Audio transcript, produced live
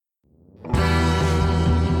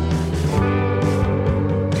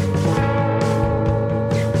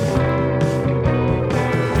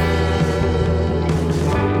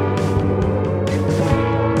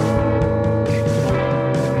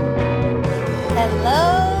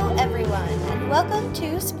Hello, everyone, and welcome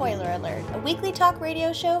to Spoiler Alert, a weekly talk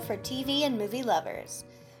radio show for TV and movie lovers.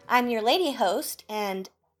 I'm your lady host and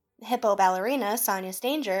hippo ballerina, Sonia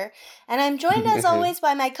Stanger, and I'm joined as always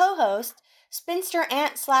by my co-host, spinster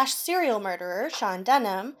ant / serial murderer, Sean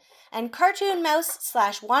Dunham, and cartoon mouse /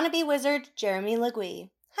 wannabe wizard, Jeremy Legui.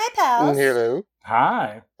 Hi, pals. Hello.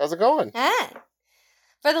 Hi. How's it going? Hi.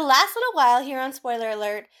 For the last little while here on Spoiler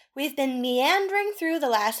Alert, we've been meandering through the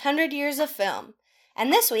last 100 years of film.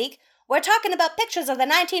 And this week, we're talking about pictures of the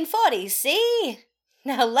 1940s, see?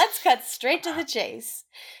 Now let's cut straight to the chase.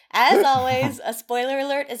 As always, a spoiler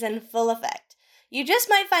alert is in full effect. You just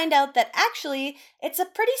might find out that actually, it's a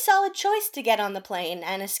pretty solid choice to get on the plane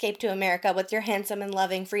and escape to America with your handsome and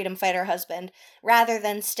loving freedom fighter husband, rather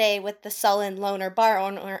than stay with the sullen loner bar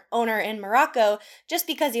owner in Morocco just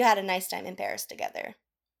because you had a nice time in Paris together.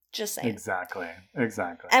 Just saying. Exactly.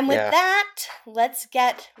 And with that, let's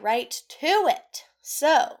get right to it.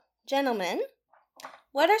 So, gentlemen,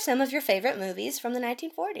 what are some of your favorite movies from the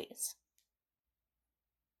 1940s?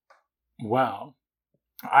 Well,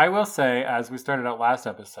 I will say, as we started out last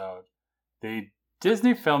episode, the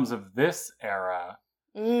Disney films of this era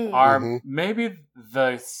are maybe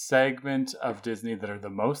the segment of Disney that are the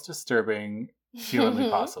most disturbing humanly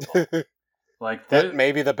possible. Like that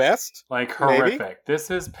may be the best. Like horrific. Maybe?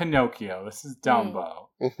 This is Pinocchio. This is Dumbo.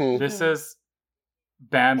 This is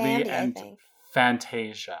Bambi and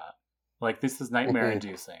Fantasia. Like this is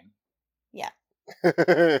nightmare-inducing. Yeah.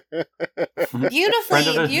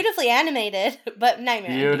 Beautifully animated, but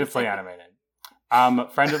nightmare. Beautifully animated.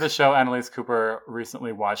 Friend of the show, Annalise Cooper,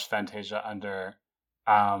 recently watched Fantasia under,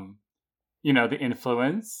 the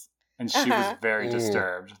influence. And she was very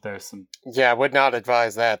disturbed. There's some... Yeah, I would not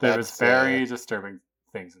advise that. There was very disturbing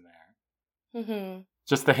things in there.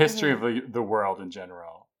 Just the history of the world in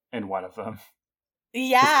general, in one of them.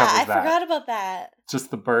 Yeah, I forgot about that. Just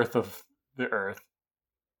the birth of the Earth.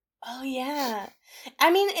 Oh, yeah. I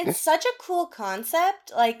mean, it's such a cool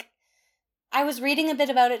concept. Like, I was reading a bit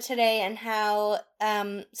about it today and how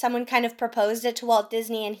someone kind of proposed it to Walt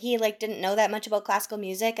Disney and he, didn't know that much about classical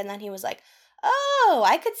music. And then he was like, oh,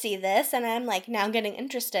 I could see this, and I'm, now getting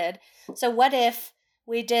interested. So what if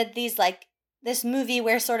we did this movie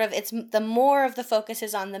where sort of the more of the focus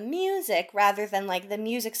is on the music rather than, the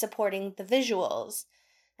music supporting the visuals?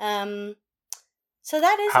 So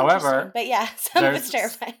that is interesting. But yeah, some of it's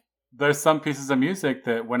terrifying. There's some pieces of music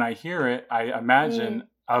that when I hear it, I imagine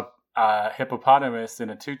a hippopotamus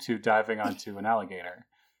in a tutu diving onto an alligator.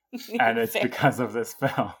 And it's because of this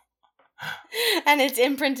film. And it's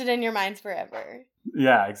imprinted in your minds forever.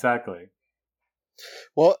 Yeah, exactly.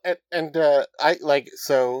 Well, and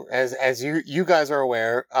so as you guys are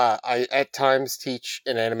aware, I at times teach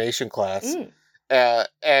an animation class,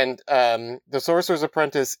 and The Sorcerer's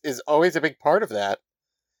Apprentice is always a big part of that,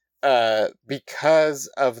 because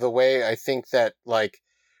of the way I think that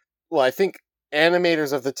I think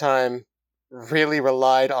animators of the time really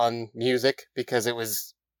relied on music because it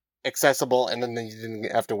was accessible, and then you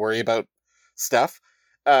didn't have to worry about stuff.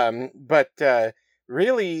 But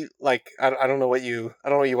really, I don't know what you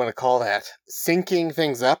want to call that. Syncing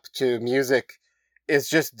things up to music is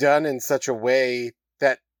just done in such a way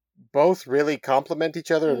that both really complement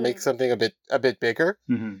each other and make something a bit bigger.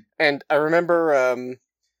 And I remember,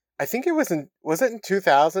 I think it was in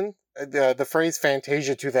 2000. The phrase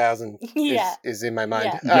Fantasia 2000 is in my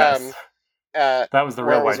mind. Yes. That was the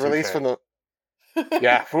real Y2K. It was released from the.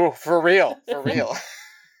 Yeah, for real.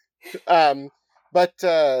 But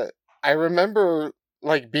I remember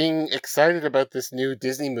being excited about this new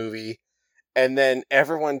Disney movie, and then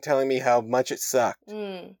everyone telling me how much it sucked.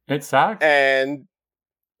 It sucked, and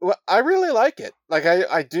I really like it.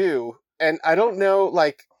 I do, and I don't know.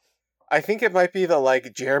 I think it might be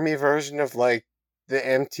the Jeremy version of the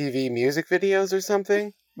MTV music videos or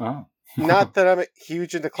something. Oh. Not that I'm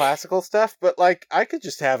huge into classical stuff, but I could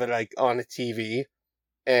just have it on a TV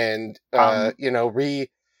and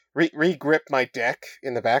re-grip my deck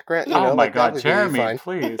in the background. Oh my God, Jeremy, really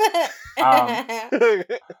please.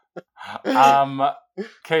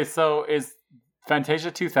 Okay, so is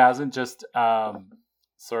Fantasia 2000 just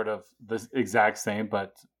sort of the exact same,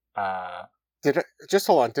 but just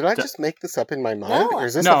hold on? Did I just make this up in my mind, or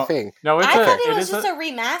is this a thing? No, I thought it was just a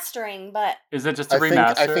remastering, but is it just a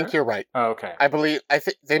remaster? I think you're right. Oh, okay. I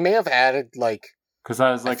think they may have added because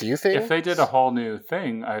I was a few things. If they did a whole new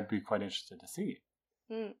thing, I'd be quite interested to see.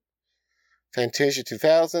 Fantasia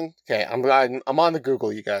 2000. Okay, I'm on the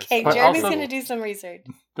Google, you guys. Okay, Jeremy's gonna do some research.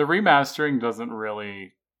 The remastering doesn't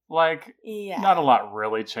really not a lot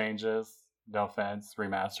really changes. No offense,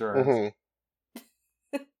 remaster.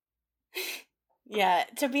 Yeah,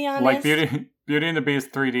 to be honest. Like Beauty and the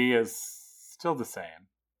Beast 3D is still the same.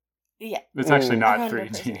 Yeah. It's actually not 100%.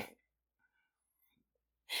 3D.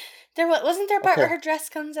 Wasn't there a part where her dress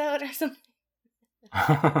comes out or something?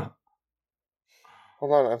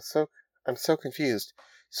 Hold on, I'm so confused.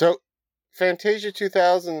 So, Fantasia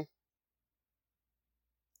 2000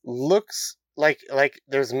 looks like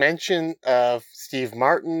there's mention of Steve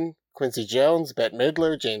Martin, Quincy Jones, Bette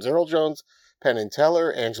Midler, James Earl Jones, Penn and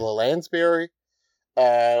Teller, Angela Lansbury.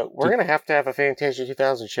 We're gonna have to have a Fantasia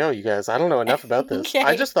 2000 show, you guys. I don't know enough about this. Okay.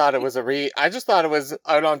 I just thought it was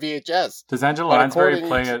out on VHS. Does Angela Lansbury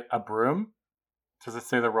play a broom? Does it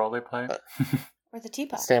say the role they play? Or the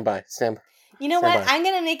teapot? Stand by. You know Stand what? by. I'm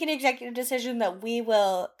gonna make an executive decision that we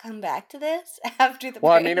will come back to this after the.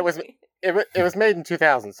 Well, break. I mean, it was made in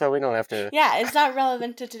 2000, so we don't have to. Yeah, it's not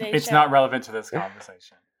relevant to today's show. It's not relevant to this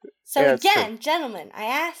conversation. So Yeah, again, gentlemen, I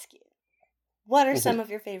ask you, what are some of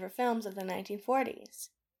your favorite films of the 1940s?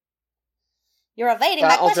 You're evading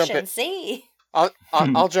my question, see?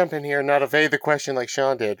 I'll jump in here and not evade the question like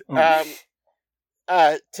Sean did. To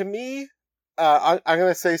me, I'm going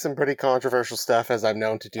to say some pretty controversial stuff, as I'm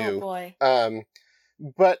known to do. Oh boy.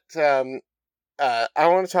 But I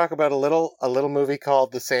want to talk about a little movie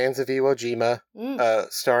called The Sands of Iwo Jima,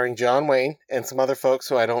 starring John Wayne and some other folks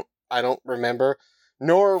who I don't remember,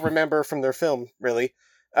 nor remember from their film really.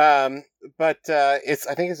 But I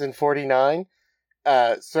think it's in 1949.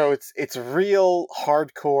 So it's real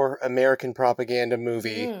hardcore American propaganda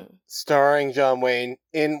movie starring John Wayne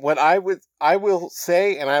in what I will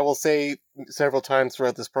say, and I will say several times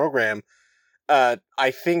throughout this program,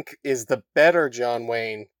 I think is the better John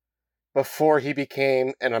Wayne before he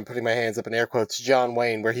became, and I'm putting my hands up in air quotes, John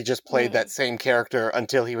Wayne, where he just played that same character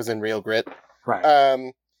until he was in Real Grit.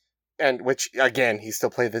 Right. And which, again, he still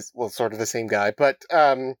played sort of the same guy, but...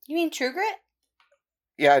 You mean True Grit?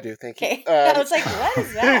 Yeah, I do, thank you. Okay. I was like, what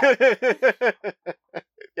is that?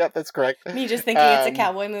 Yeah, that's correct. Me just thinking it's a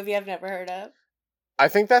cowboy movie I've never heard of. I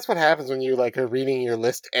think that's what happens when you are reading your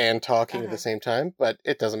list and talking at the same time, but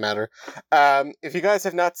it doesn't matter. If you guys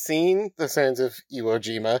have not seen The Sands of Iwo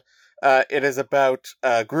Jima, it is about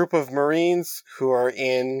a group of Marines who are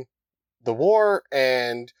in the war,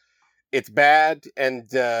 and it's bad, and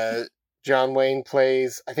John Wayne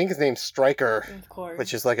plays, I think his name's Stryker, of course,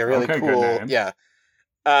 which is like a really cool, yeah.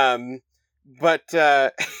 But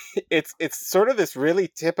it's sort of this really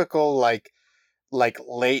typical like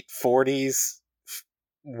late 40s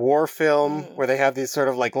war film where they have these sort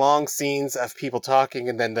of like long scenes of people talking,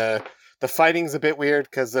 and then the fighting's a bit weird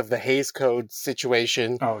because of the Hays Code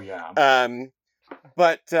situation. Oh yeah.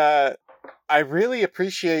 But I really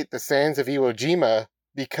appreciate The Sands of Iwo Jima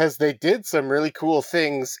because they did some really cool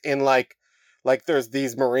things in like there's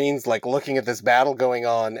these Marines like looking at this battle going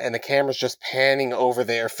on, and the camera's just panning over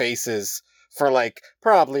their faces for like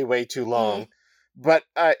probably way too long. But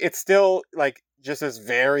it's still like just this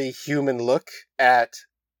very human look at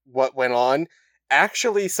what went on,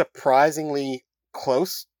 actually surprisingly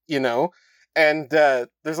close, you know? And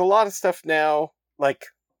there's a lot of stuff now, like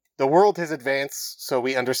the world has advanced, so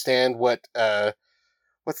we understand what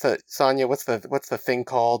what's the thing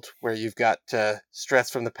called where you've got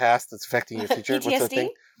stress from the past that's affecting your future? PTSD? What's the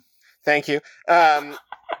thing? Thank you.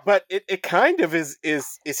 But it kind of is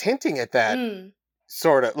hinting at that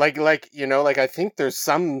sort of like you know, like I think there's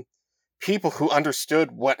some people who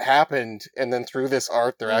understood what happened, and then through this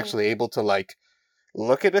art they're actually able to like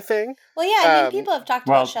look at a thing. Well, yeah, I mean, people have talked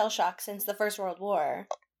about shell shock since the First World War.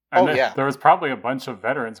 There was probably a bunch of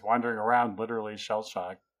veterans wandering around literally shell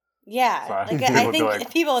shock. Yeah, so I think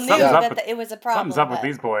people knew that it was a problem. Something's up with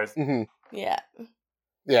these boys. Mm-hmm. Yeah.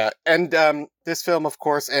 Yeah, and this film, of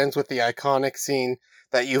course, ends with the iconic scene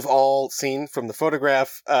that you've all seen from the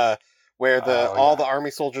photograph, where all the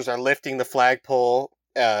army soldiers are lifting the flagpole,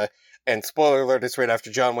 and spoiler alert, it's right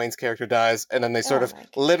after John Wayne's character dies, and then they sort of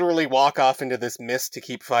literally walk off into this mist to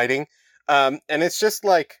keep fighting. And it's just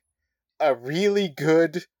like a really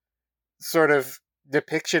good sort of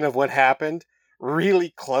depiction of what happened,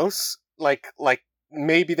 really close, like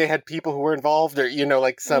maybe they had people who were involved, or you know,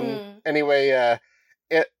 like some anyway.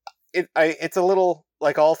 It's a little,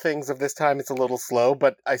 like all things of this time, it's a little slow,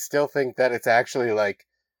 but I still think that it's actually like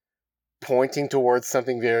pointing towards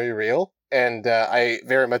something very real, and I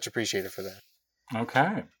very much appreciate it for that.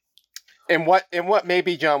 Okay. And what may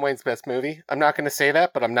be John Wayne's best movie? I'm not going to say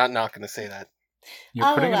that, but I'm not going to say that.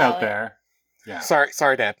 You're putting it out there. Yeah.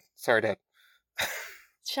 Sorry, Dad.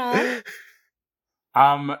 Sean?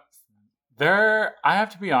 I have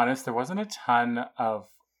to be honest, there wasn't a ton of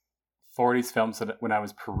 40s films when I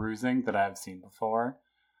was perusing that I have seen before.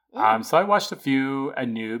 So I watched a few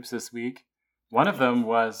Anoobs this week. One of them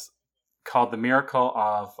was called The Miracle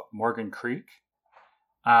of Morgan Creek.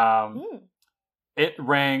 It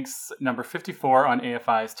ranks number 54 on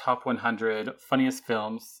AFI's top 100 funniest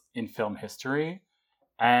films in film history.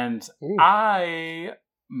 And I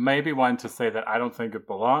may be one to say that I don't think it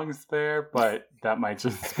belongs there, but that might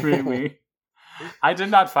just be me. I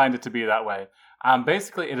did not find it to be that way.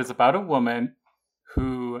 Basically, it is about a woman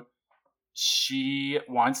who she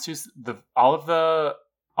wants to. All of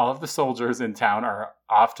the soldiers in town are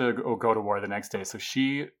off to go to war the next day, so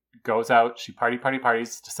she goes out. She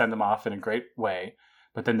parties to send them off in a great way.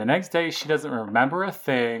 But then the next day, she doesn't remember a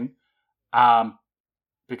thing,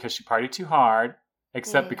 because she partied too hard.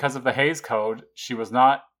 Except because of the Hays Code, she was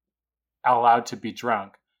not allowed to be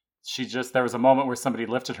drunk. There was a moment where somebody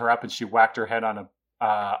lifted her up and she whacked her head on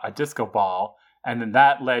a disco ball, and then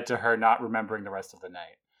that led to her not remembering the rest of the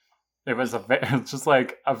night. It was just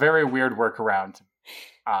like a very weird workaround.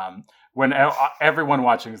 When everyone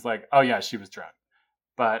watching is like, "Oh yeah, she was drunk,"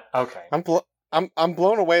 but okay. I'm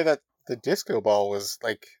blown away that the disco ball was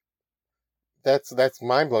like. That's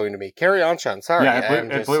mind blowing to me. Carry on, Sean. Sorry, yeah,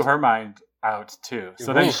 it blew her mind out too.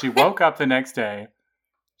 So then she woke up the next day.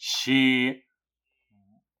 She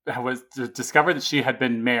was discovered that she had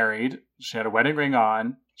been married. She had a wedding ring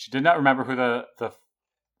on. She did not remember who the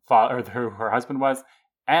father or who her husband was,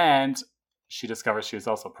 and she discovered she was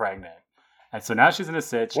also pregnant. And so now she's in a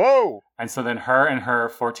sitch. Whoa! And so then her and her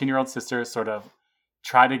 14-year-old sister sort of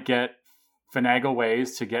try to finagle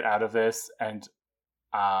ways to get out of this. And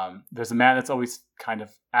there's a man that's always kind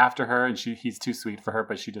of after her, and he's too sweet for her,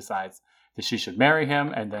 but she decides that she should marry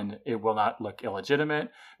him, and then it will not look illegitimate.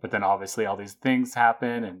 But then obviously all these things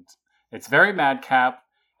happen, and it's very madcap.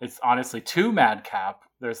 It's honestly too madcap.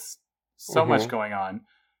 There's so much going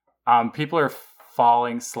on. People are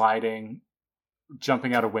falling, sliding,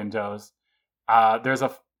 jumping out of windows.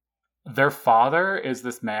 Their father is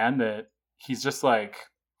this man that he's just like,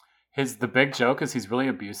 the big joke is he's really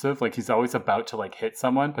abusive. Like he's always about to like hit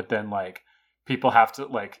someone, but then like people have to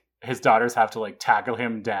like, his daughters have to like tackle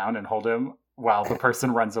him down and hold him while the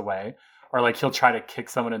person runs away. Or like he'll try to kick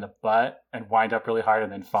someone in the butt and wind up really hard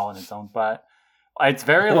and then fall in his own butt. It's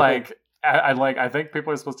very like, I think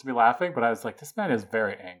people are supposed to be laughing, but I was like, this man is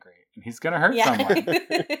very angry and he's going to hurt someone.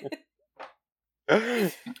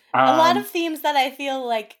 A lot of themes that I feel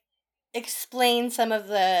like explain some of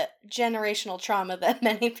the generational trauma that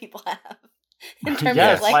many people have in terms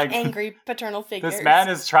of like angry paternal figures. This man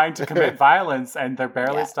is trying to commit violence and they're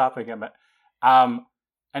barely stopping him. And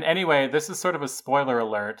anyway, this is sort of a spoiler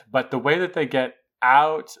alert, but the way that they get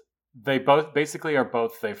out, they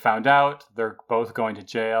found out, they're both going to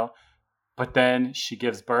jail, but then she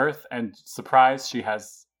gives birth and surprise, she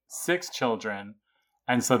has 6 children.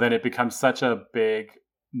 And so then it becomes such a big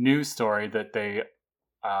news story that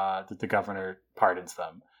that the governor pardons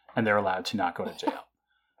them and they're allowed to not go to jail.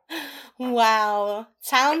 Wow.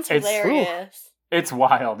 Sounds hilarious. It's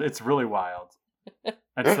wild. It's really wild.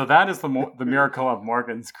 And so that is the Miracle of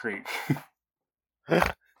Morgan's Creek.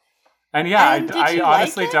 And yeah, I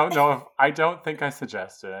honestly don't know I don't think I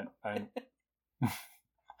suggested it.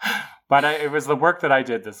 But it was the work that I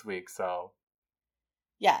did this week, so.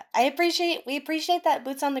 Yeah, we appreciate that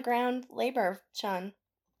boots on the ground labor, Sean.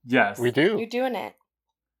 Yes. We do. You're doing it.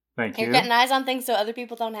 Thank you. You're getting eyes on things so other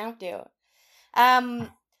people don't have to.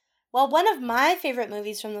 Well, one of my favorite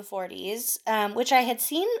movies from the 40s, which I had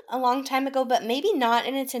seen a long time ago, but maybe not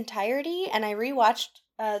in its entirety, and I rewatched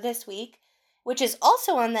this week, which is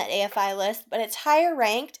also on that AFI list, but it's higher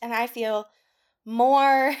ranked, and I feel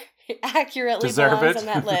more accurately belongs on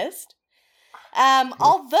that list.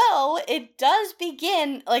 Although it does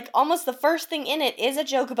begin, like, almost the first thing in it is a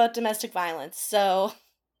joke about domestic violence, so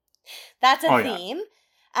that's a theme.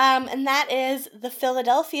 And that is The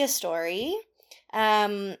Philadelphia Story,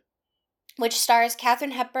 which stars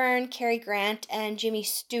Katharine Hepburn, Cary Grant, and Jimmy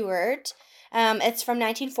Stewart. It's from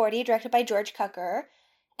 1940, directed by George Cukor.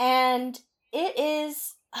 And it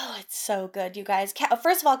is... Oh, it's so good, you guys.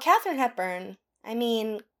 First of all, Katharine Hepburn, I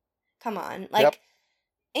mean, come on. Like,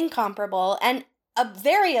 incomparable. And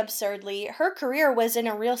very absurdly, her career was in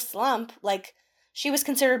a real slump. Like, she was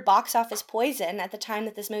considered box office poison at the time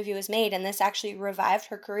that this movie was made, and this actually revived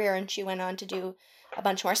her career, and she went on to do a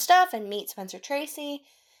bunch more stuff and meet Spencer Tracy.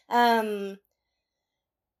 But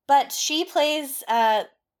she plays a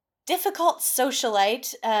difficult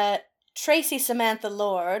socialite, Tracy Samantha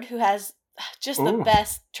Lord, who has just the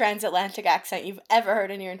best transatlantic accent you've ever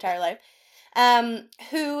heard in your entire life,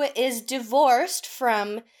 who is divorced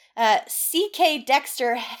from C.K.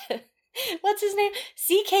 Dexter... What's his name?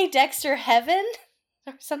 C.K. Dexter Heaven?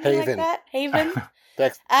 Or something like that? Haven?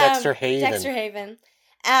 Dexter Haven. Dexter Haven.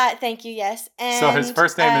 Thank you, yes. And, so his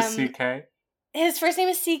first name is CK? His first name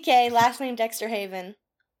is CK, last name Dexter Haven.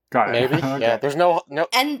 Got it. Maybe. Okay. Yeah, there's no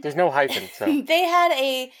hyphen, so. They had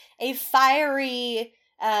a fiery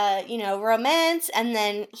romance, and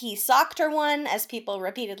then he socked her one, as people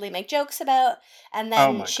repeatedly make jokes about, and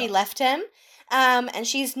then she left him. And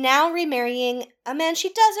she's now remarrying a man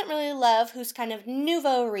she doesn't really love, who's kind of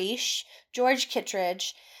nouveau riche, George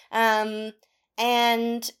Kittredge. And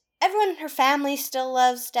everyone in her family still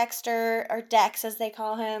loves Dexter, or Dex as they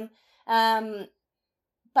call him.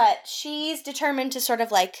 But she's determined to sort of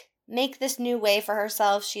like make this new way for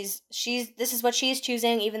herself. This is what she's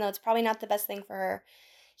choosing, even though it's probably not the best thing for her.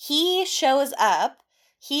 He shows up.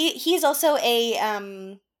 He's also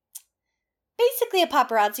a basically a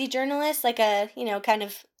paparazzi journalist, like a, kind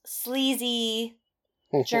of sleazy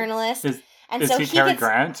journalist. Is so he Cary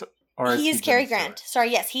Grant? Or he is Cary Grant.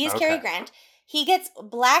 Sorry, yes, he is Cary Grant. He gets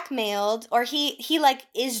blackmailed, or he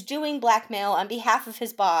is doing blackmail on behalf of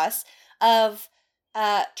his boss, of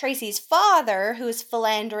Tracy's father, who is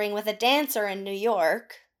philandering with a dancer in New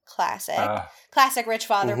York. Classic rich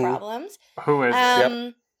father problems. Who is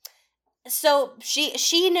it? So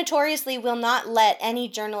she notoriously will not let any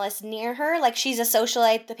journalist near her. Like, she's a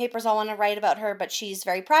socialite. The papers all want to write about her, but she's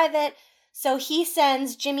very private. So he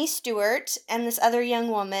sends Jimmy Stewart and this other young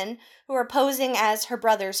woman, who are posing as her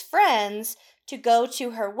brother's friends, to go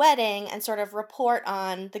to her wedding and sort of report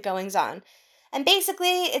on the goings-on. And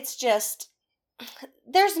basically, it's just...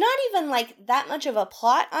 There's not even, like, that much of a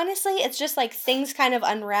plot, honestly. It's just, like, things kind of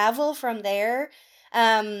unravel from there.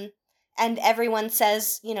 And everyone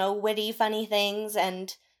says, witty, funny things,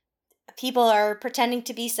 and people are pretending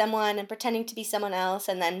to be someone and pretending to be someone else,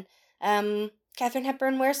 and then Katharine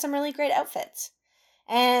Hepburn wears some really great outfits.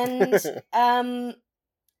 And I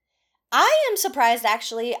am surprised,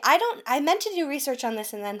 actually. I meant to do research on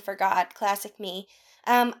this and then forgot. Classic me.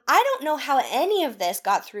 I don't know how any of this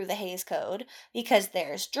got through the Hays Code, because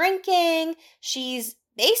there's drinking. She's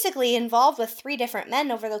basically involved with 3 different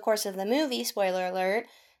men over the course of the movie, spoiler alert.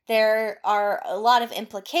 There are a lot of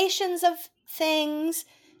implications of things.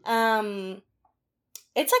 It's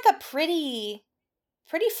like a pretty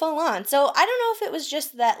full on. So I don't know if it was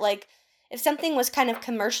just that, like, if something was kind of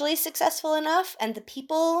commercially successful enough and the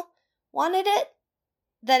people wanted it,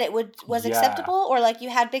 that it was acceptable, or like you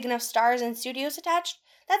had big enough stars and studios attached.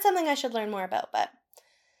 That's something I should learn more about. But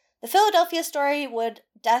the Philadelphia Story would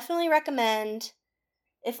definitely recommend,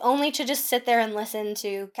 if only to just sit there and listen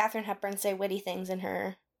to Katharine Hepburn say witty things in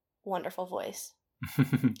her wonderful voice.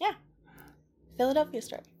 Yeah. Philadelphia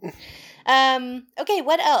Story. Okay,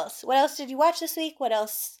 what else? What else did you watch this week? What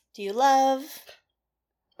else do you love?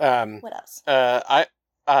 What else? I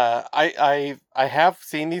have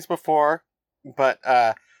seen these before, but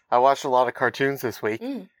I watched a lot of cartoons this week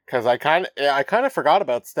because I kind of forgot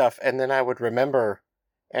about stuff, and then I would remember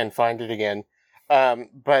and find it again.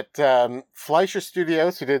 But Fleischer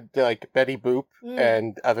Studios, who did like Betty Boop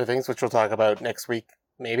and other things, which we'll talk about next week,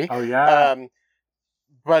 maybe. Oh yeah.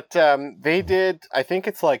 But they did, I think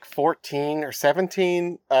it's like 14 or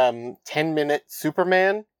 17 10-minute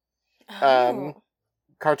Superman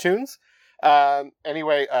cartoons.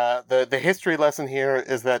 Anyway, the history lesson here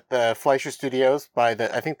is that the Fleischer Studios, by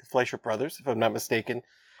I think the Fleischer brothers, if I'm not mistaken,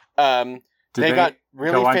 they got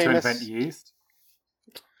really go on famous. To invent yeast?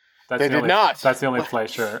 They did not. That's the only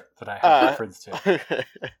Fleischer that I have reference to.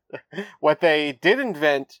 What they did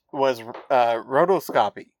invent was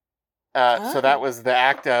rotoscopy. So that was the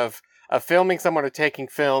act of filming someone or taking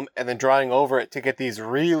film and then drawing over it to get these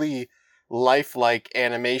really lifelike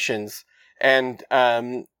animations. And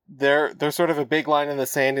they're sort of a big line in the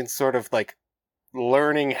sand in sort of like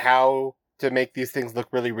learning how to make these things look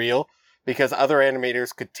really real, because other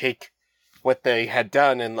animators could take what they had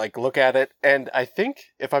done and like look at it. And I think,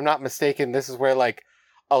 if I'm not mistaken, this is where like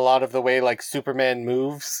a lot of the way like Superman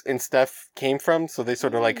moves and stuff came from. So they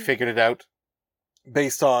sort of like figured it out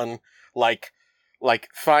based on like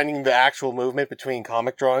finding the actual movement between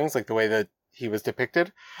comic drawings, like the way that he was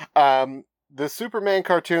depicted. The Superman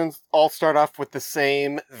cartoons all start off with the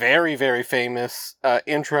same very, very famous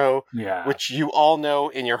intro, which you all know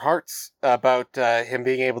in your hearts, about him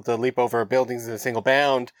being able to leap over buildings in a single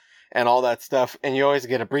bound and all that stuff. And you always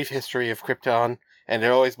get a brief history of Krypton, and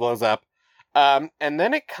it always blows up. And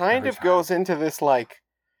then it kind of goes into this like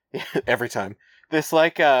every time this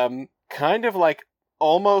like kind of like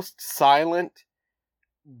almost silent,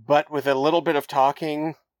 but with a little bit of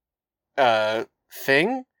talking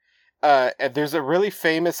thing. And there's a really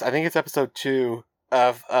famous, I think it's episode 2,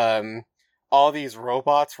 of all these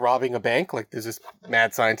robots robbing a bank. Like, there's this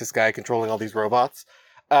mad scientist guy controlling all these robots.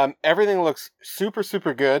 Everything looks super,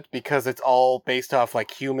 super good because it's all based off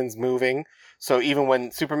like humans moving. So even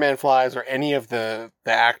when Superman flies or any of the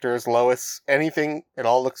actors, Lois, anything, it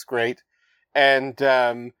all looks great. And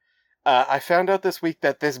I found out this week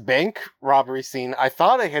that this bank robbery scene, I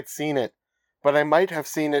thought I had seen it, but I might have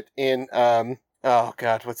seen it in, oh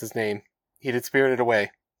god, what's his name? He did Spirited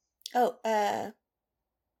Away. Oh,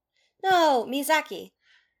 no, Miyazaki.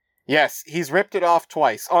 Yes, he's ripped it off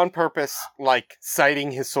twice on purpose, like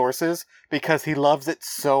citing his sources because he loves it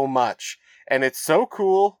so much. And it's so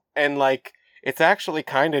cool and like it's actually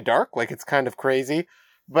kind of dark, like it's kind of crazy.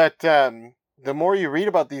 But the more you read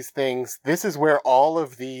about these things, this is where all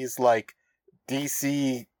of these like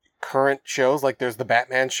DC current shows, like there's the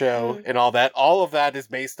Batman show and all of that is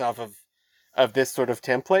based off of this sort of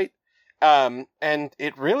template. And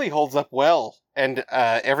it really holds up well. And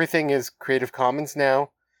everything is Creative Commons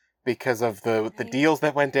now because of the deals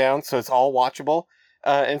that went down. So it's all watchable.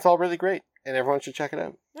 And it's all really great. And everyone should check it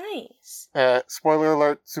out. Nice. Spoiler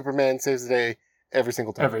alert, Superman saves the day every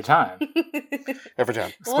single time. Every time. Every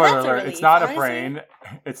time. Well, Spoiler that's a alert, relief, it's not honestly. a brain.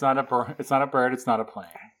 It's not a bird. It's not a plane.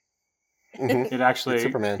 Mhm. It actually, It's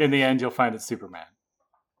Superman. in the end, you'll find it's Superman.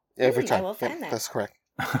 Every I time. will find that. That's correct.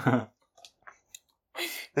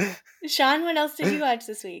 Sean, what else did you watch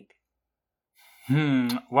this week?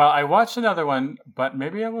 Well, I watched another one, but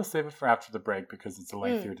maybe I will save it for after the break because it's a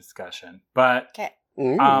lengthier discussion. But Okay.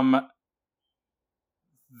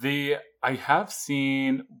 I have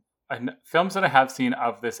seen films that I have seen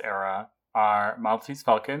of this era are Maltese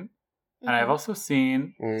Falcon, and I've also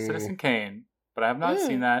seen Citizen Kane, but I have not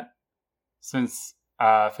seen that since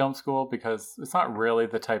film school because it's not really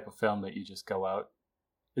the type of film that you just go out.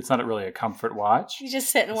 It's not really a comfort watch. You just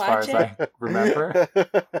sit and as far watch as it. I remember,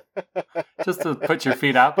 just to put your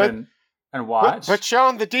feet up and watch. But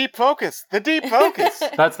Sean, the deep focus.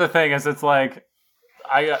 That's the thing is, it's like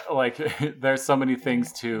there's so many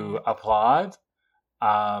things to applaud,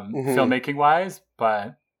 filmmaking wise,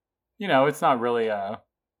 but it's not really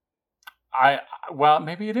well,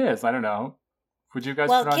 maybe it is. I don't know. Would you guys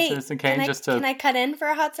put on Kate, Citizen Kane can I cut in for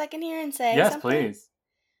a hot second here and say Yes, something? please.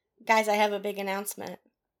 Guys, I have a big announcement.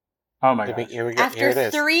 Oh my gosh. Here we go. Here it After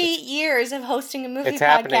is. 3 years of hosting a movie It's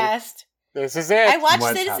happening. podcast, This is it. I watched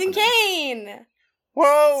What's Citizen happening? Kane.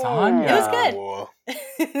 Whoa! Sonia. It was good. Whoa. All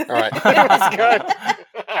right. It was good.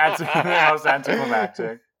 That was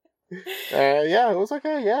anticlimactic. Yeah, it was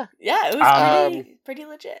okay. Yeah. Yeah, it was pretty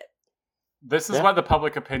legit. This is what the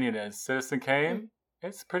public opinion is. Citizen Kane,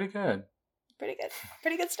 it's pretty good. Pretty good.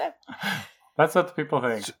 Pretty good stuff. That's what the people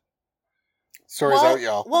think. Story's out,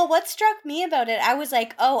 y'all. Well, what struck me about it, I was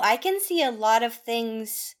like, oh, I can see a lot of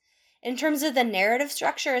things in terms of the narrative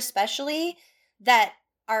structure, especially that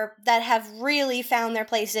have really found their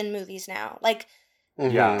place in movies now. Like,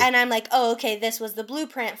 Yeah. and I'm like, oh, okay, this was the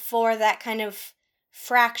blueprint for that kind of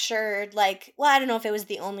fractured, like, well, I don't know if it was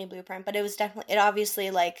the only blueprint, but it was definitely, it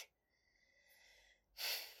obviously, like,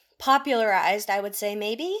 popularized, I would say,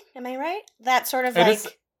 maybe. Am I right? That sort of,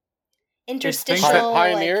 interstitial.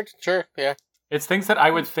 Pioneered? Sure, yeah. It's things that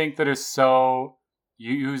I would think that are so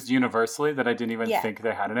used universally that I didn't even think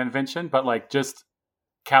they had an invention, but like just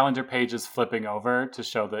calendar pages flipping over to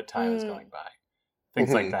show that time is going by.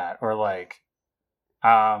 Things like that. Or like,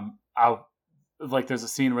 there's a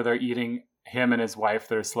scene where they're eating, him and his wife,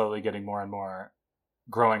 they're slowly getting more and more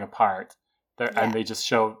growing apart. And they just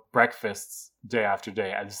show breakfasts day after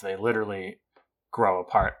day as they literally grow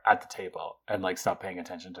apart at the table and like stop paying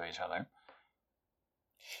attention to each other.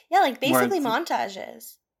 Yeah, like basically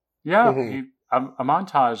montages. Yeah, a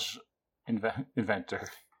montage inventor.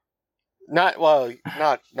 Not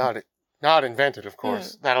invented, of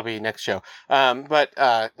course. That'll be next show. But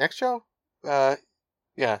next show,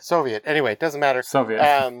 yeah, Soviet. Anyway, doesn't matter.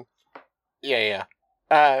 Soviet. Yeah.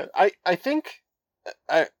 I think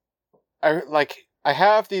I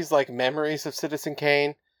have these like memories of Citizen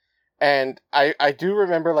Kane, and I do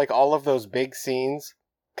remember like all of those big scenes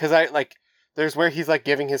because there's where he's like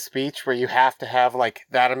giving his speech where you have to have like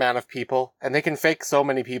that amount of people, and they can fake so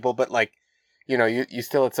many people, but like you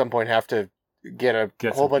still at some point have to get a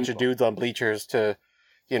whole bunch of dudes on bleachers to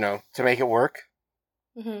to make it work.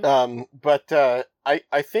 But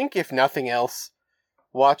I think if nothing else,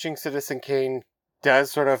 watching Citizen Kane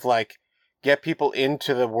does sort of like get people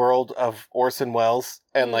into the world of Orson Welles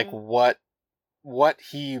and like what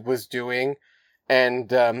he was doing,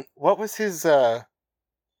 and what was his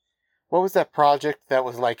what was that project that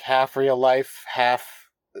was like half real life, half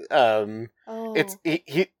it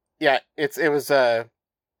was I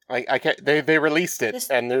can't, they released it,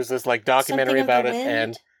 and there's this like documentary about it,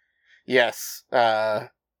 and yes,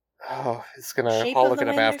 it's gonna, I'll look it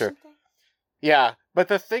up after. Yeah, But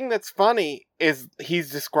the thing that's funny is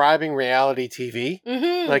he's describing reality TV.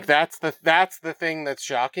 Mm-hmm. Like that's the thing that's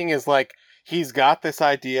shocking is like he's got this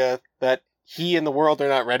idea that he and the world are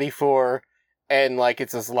not ready for, and like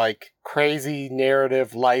it's this like crazy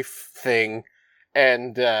narrative life thing,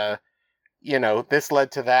 and this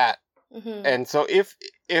led to that. Mm-hmm. And so if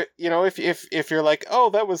you're like, oh,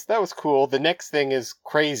 that was cool, the next thing is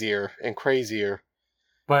crazier and crazier.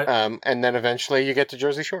 But and then eventually you get to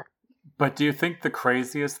Jersey Shore. But do you think the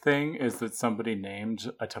craziest thing is that somebody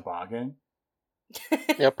named a toboggan?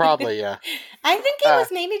 Yeah, probably, yeah. I think it was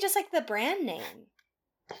maybe just like the brand name.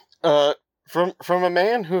 From a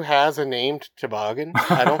man who has a named toboggan,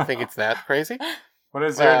 I don't think it's that crazy. What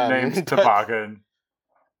is your named toboggan?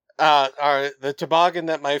 The toboggan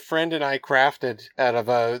that my friend and I crafted out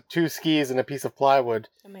of 2 skis and a piece of plywood.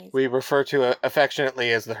 Amazing. We refer to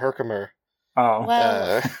affectionately as the Herkimer. Oh.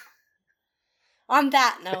 Well, on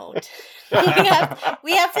that note,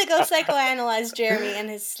 we have to go psychoanalyze Jeremy and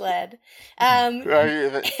his sled.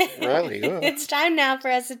 Really? It's time now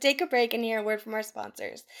for us to take a break and hear a word from our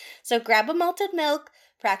sponsors. So grab a malted milk,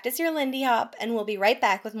 practice your Lindy Hop, and we'll be right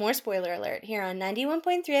back with more Spoiler Alert here on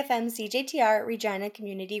 91.3 FM CJTR Regina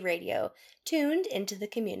Community Radio, tuned into the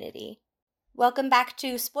community. Welcome back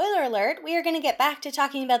to Spoiler Alert. We are going to get back to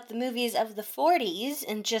talking about the movies of the 40s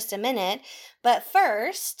in just a minute, but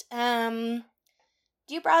first,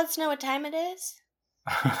 do you broads know what time it is?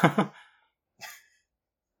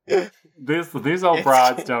 These old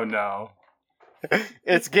broads don't know.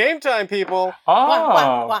 It's game time, people. Oh,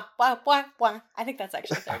 Wah, wah, wah, wah, wah. I think that's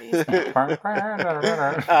actually 30s.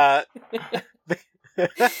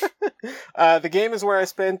 The game is where I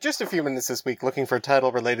spend just a few minutes this week looking for a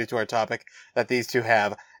title related to our topic that these two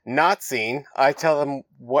have not seen. I tell them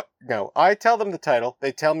the title.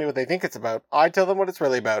 They tell me what they think it's about. I tell them what it's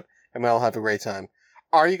really about, and we all have a great time.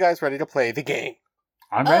 Are you guys ready to play the game?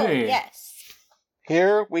 I'm ready. Oh, yes.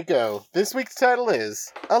 Here we go. This week's title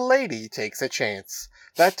is A Lady Takes a Chance.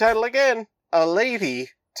 That title again, A Lady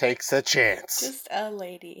Takes a Chance. Just a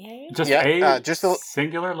lady, hey? Just a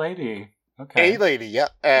singular lady. Okay. A lady, yeah.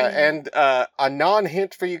 And a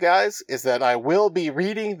non-hint for you guys is that I will be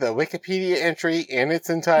reading the Wikipedia entry in its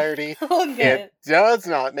entirety. Oh, good. It does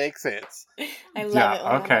not make sense. I love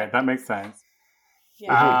it. Okay, that makes sense.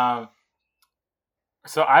 Yeah.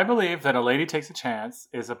 So I believe that A Lady Takes a Chance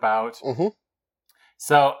is about... Mm-hmm.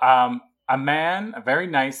 So, a man, a very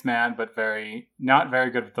nice man, but not very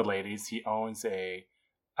good with the ladies. He owns a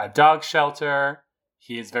dog shelter.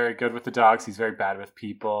 He is very good with the dogs. He's very bad with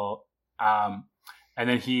people. And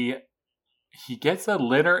then he gets a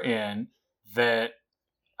litter in that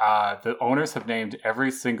the owners have named every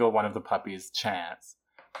single one of the puppies Chance.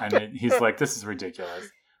 And he's like, this is ridiculous.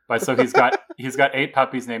 But so he's got 8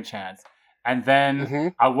 puppies named Chance. And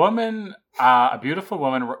then a woman, a beautiful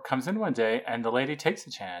woman, comes in one day, and the lady takes a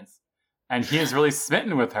chance, and he is really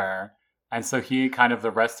smitten with her. And so he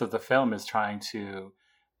the rest of the film is trying to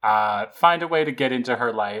find a way to get into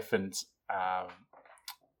her life and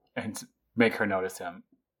make her notice him.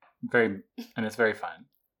 And it's very fun.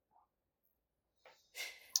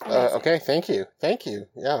 Okay, thank you.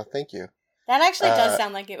 Yeah, thank you. That actually does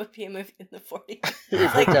sound like it would be a movie in the 40s.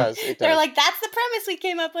 It does. They're like, that's the premise we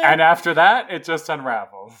came up with. And after that, it just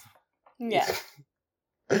unravels. Yeah.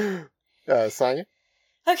 Sonia?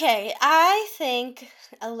 Okay, I think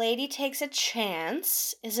A Lady Takes a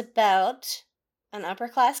Chance is about an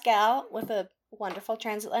upper-class gal with a wonderful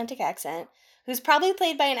transatlantic accent who's probably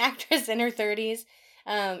played by an actress in her 30s,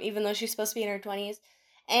 even though she's supposed to be in her 20s.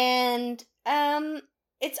 And,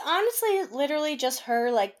 it's honestly literally just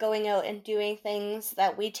her, like, going out and doing things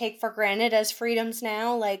that we take for granted as freedoms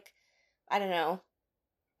now, like, I don't know,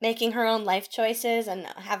 making her own life choices and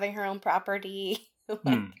having her own property,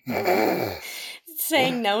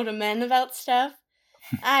 saying no to men about stuff.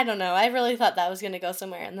 I don't know, I really thought that was going to go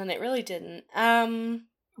somewhere, and then it really didn't.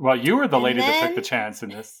 Well, you were the lady that took the chance in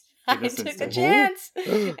this instance. I took a chance,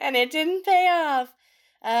 and it didn't pay off.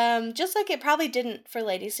 Just like it probably didn't for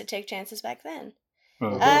ladies to take chances back then.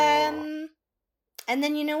 And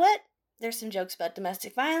then you know what? There's some jokes about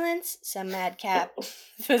domestic violence, some madcap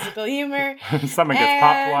physical humor. Someone gets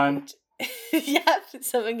popped one. Yep,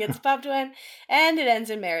 someone gets popped one, and it ends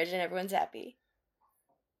in marriage, and everyone's happy.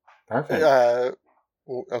 Perfect.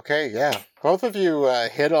 Okay, yeah. Both of you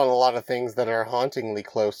hit on a lot of things that are hauntingly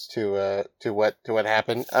close to what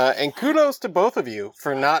happened. And kudos to both of you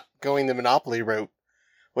for not going the Monopoly route,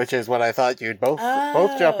 which is what I thought you'd both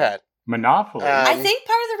jump at. Monopoly. I think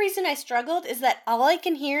part of the reason I struggled is that all I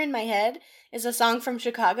can hear in my head is a song from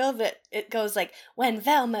Chicago that it goes like, when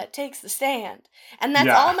Velma takes the stand. And that's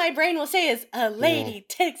all my brain will say is, a lady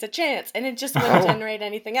takes a chance. And it just wouldn't generate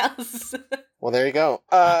anything else. Well, there you go.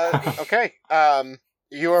 Okay.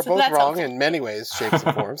 You are both wrong in many ways, shapes,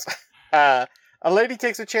 and forms. A Lady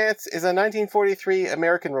Takes a Chance is a 1943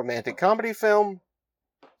 American romantic comedy film.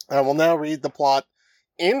 I will now read the plot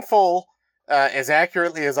in full, as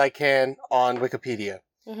accurately as I can on Wikipedia.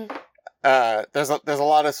 Mm-hmm. There's a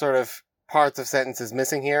lot of sort of parts of sentences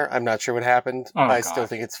missing here. I'm not sure what happened. I still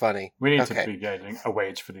think it's funny. We need to be getting a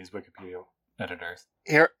wage for these Wikipedia editors.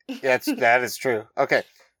 That is true. Okay.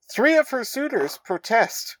 3 of her suitors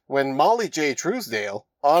protest when Molly J. Truesdale,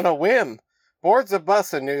 on a whim, boards a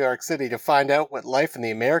bus in New York City to find out what life in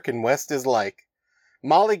the American West is like.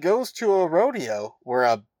 Molly goes to a rodeo where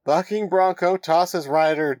a bucking bronco tosses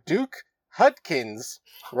rider Duke Hudkins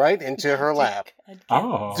right into her lap.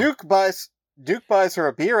 Oh. Duke buys her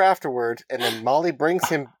a beer afterward, and then Molly brings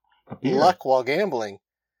him luck while gambling.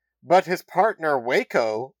 But his partner,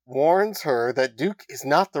 Waco, warns her that Duke is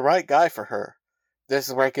not the right guy for her. This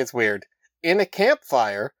is where it gets weird. In a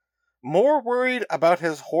campfire, more worried about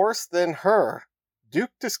his horse than her,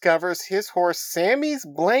 Duke discovers his horse Sammy's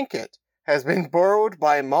blanket has been borrowed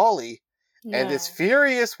by Molly and is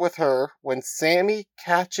furious with her when Sammy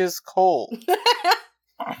catches cold.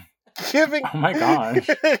 Oh my gosh.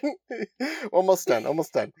 Almost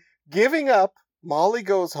done. Giving up, Molly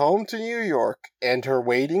goes home to New York and her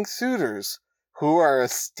waiting suitors, who are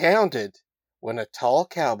astounded when a tall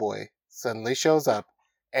cowboy suddenly shows up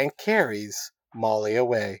and carries Molly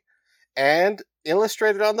away. And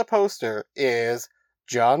illustrated on the poster is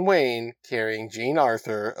John Wayne carrying Jean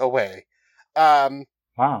Arthur away.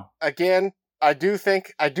 Wow. Again, I do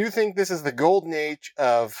think this is the golden age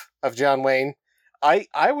of John Wayne.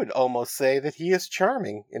 I would almost say that he is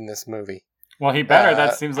charming in this movie. Well, he better.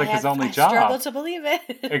 That seems like his only job. I struggle to believe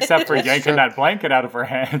it. Except for yanking that blanket out of her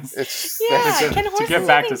hands. Can horses to get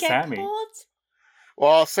back to get Sammy. Cold?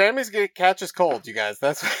 Well, Sammy's catches cold, you guys.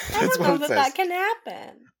 That's I don't know what it says. that can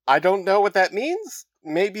happen. I don't know what that means.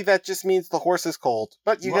 Maybe that just means the horse is cold.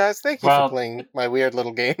 But you guys, thank you for playing my weird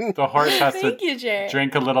little game. The horse has to Jared.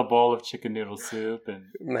 Drink a little bowl of chicken noodle soup and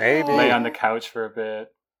maybe lay on the couch for a bit.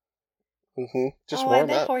 Mm-hmm. Just warm I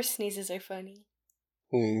bet up. horse sneezes are funny.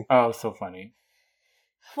 Oh, so funny.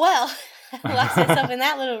 Well, I lost myself in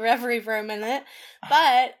that little reverie for a minute.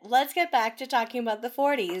 But let's get back to talking about the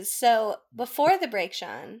 40s. So, before the break,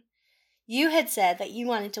 Sean, you had said that you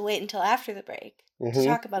wanted to wait until after the break to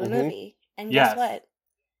talk about a movie. And guess what?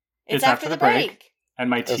 It's after the break. And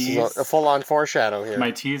my tease... This is a full-on foreshadow here.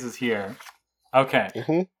 My tease is here.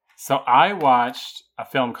 Okay. So I watched a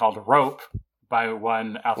film called Rope by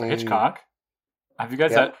one Alfred Hitchcock. Have you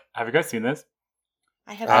guys seen this?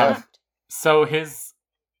 I have not. So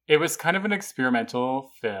it was kind of an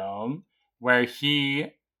experimental film where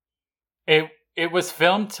it was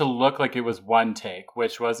filmed to look like it was one take,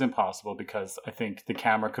 which was impossible because I think the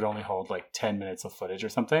camera could only hold like 10 minutes of footage or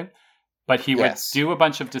something. But he would do a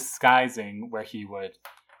bunch of disguising where he would...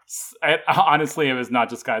 honestly, it was not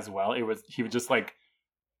disguised well. He would just like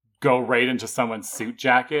go right into someone's suit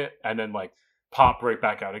jacket and then like pop right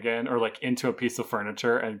back out again, or like into a piece of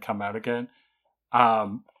furniture and come out again.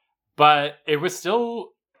 But it was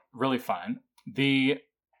still really fun.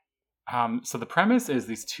 So the premise is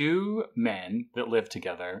these 2 men that live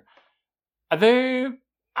together.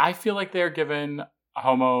 I feel like they're given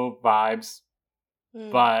homo vibes,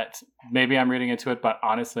 but maybe I'm reading into it. But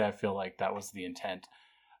honestly, I feel like that was the intent.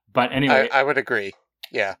 But anyway, I would agree.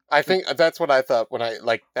 Yeah, I think that's what I thought when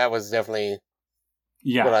that was definitely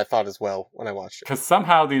what I thought as well when I watched it. Because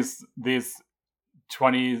somehow these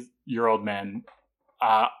 20-year-old men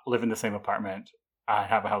live in the same apartment,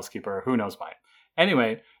 have a housekeeper, who knows why.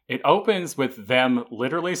 Anyway, it opens with them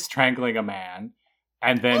literally strangling a man,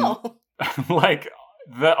 and then like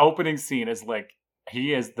the opening scene is like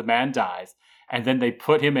the man dies, and then they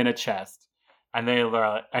put him in a chest, and they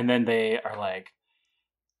are like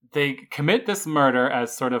they commit this murder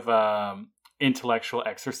as sort of intellectual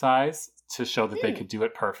exercise to show that they could do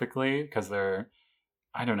it perfectly because they're,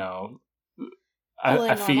 I don't know,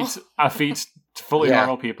 a feat fully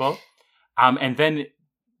normal people. And then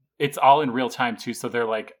it's all in real time too. So they're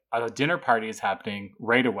like, a dinner party is happening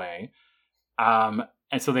right away. And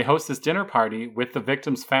so they host this dinner party with the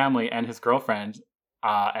victim's family and his girlfriend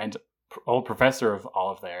and old professor of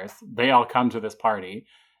all of theirs. They all come to this party,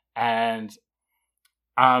 and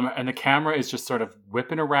the camera is just sort of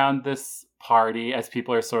whipping around this party as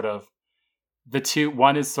people are sort of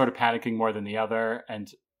one is sort of panicking more than the other,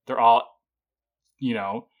 and they're all,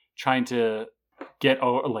 trying to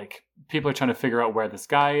people are trying to figure out where this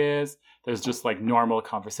guy is. There's just like normal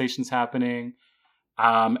conversations happening.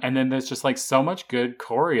 And then there's just like so much good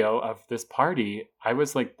choreo of this party. I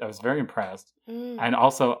was very impressed. And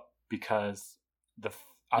also because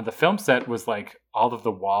on the film set was like all of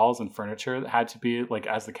the walls and furniture that had to be like,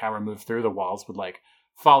 as the camera moved through, the walls would like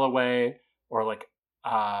fall away or like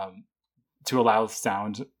to allow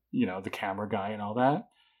sound, the camera guy and all that.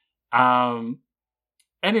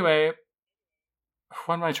 Anyway,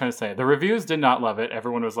 what am I trying to say? The reviews did not love it.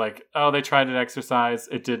 Everyone was like, oh, they tried an exercise.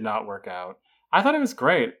 It did not work out. I thought it was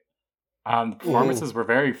great. The performances were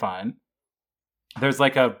very fun. There's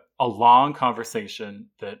like a long conversation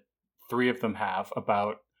that three of them have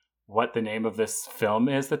about what the name of this film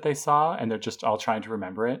is that they saw, and they're just all trying to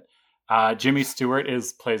remember it. Jimmy Stewart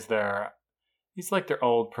he's like their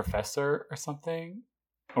old professor or something,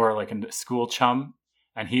 or like a school chum,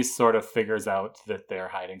 and he sort of figures out that they're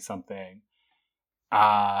hiding something.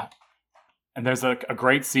 And there's a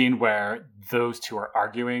great scene where those two are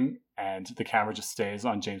arguing, and the camera just stays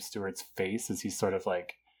on James Stewart's face as he's sort of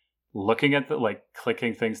like looking at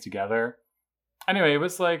clicking things together. Anyway,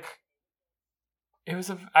 I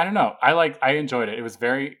don't know. I enjoyed it. It was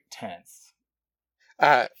very tense.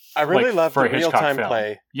 I really loved the real-time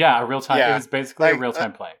play. Yeah, a real-time. Yeah. It was basically a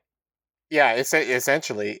real-time play. Yeah,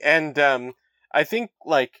 essentially. And I think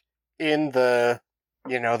like in the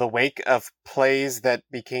wake of plays that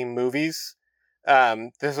became movies,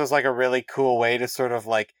 this was like a really cool way to sort of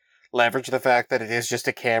like leverage the fact that it is just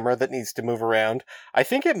a camera that needs to move around. I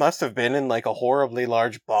think it must have been in like a horribly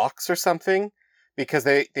large box or something, because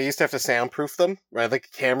they used to have to soundproof them, right? Like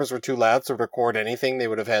the cameras were too loud to record anything. They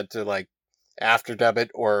would have had to like afterdub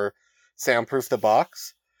it or soundproof the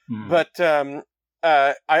box. But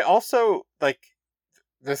I also like,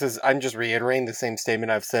 I'm just reiterating the same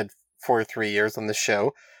statement I've said for 3 years on the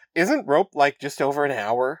show. Isn't Rope like just over an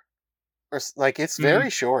hour? Or like it's very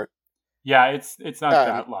short. Yeah, it's not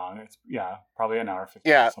that long. It's probably an hour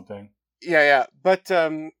 50 or something. Yeah. But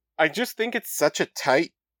I just think it's such a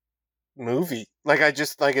tight movie. Like I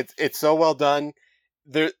just like it's so well done.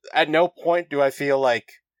 There at no point do I feel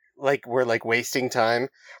like we're like wasting time,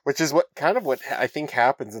 which is what I think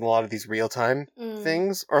happens in a lot of these real time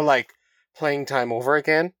things, or like playing time over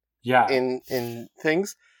again. Yeah. In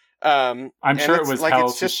things. I'm sure it was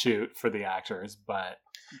hell to shoot for the actors, but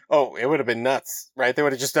oh, it would have been nuts, right? They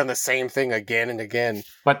would have just done the same thing again and again.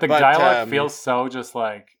 But the dialogue feels so just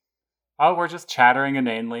like, oh, we're just chattering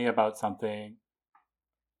inanely about something.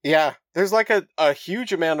 Yeah, there's like a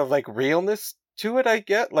huge amount of like realness to it, I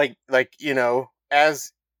get. Like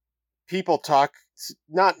as people talk,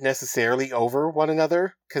 not necessarily over one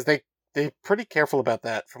another, because they're pretty careful about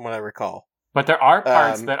that from what I recall. But there are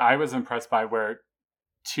parts that I was impressed by where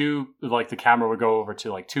the camera would go over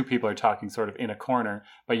to like two people are talking sort of in a corner,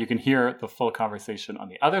 but you can hear the full conversation on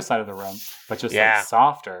the other side of the room, but just like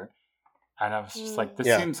softer. And I was just like, this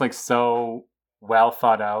seems like so well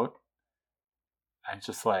thought out, and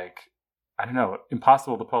just like, I don't know,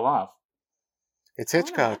 impossible to pull off. It's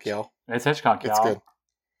Hitchcock, y'all. It's Hitchcock, y'all. It's good.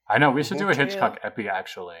 I know, we should do a Hitchcock epi,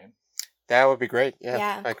 actually. That would be great.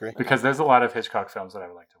 Yeah, I agree. Because there's a lot of Hitchcock films that I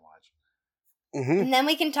would like to watch. Mm-hmm. And then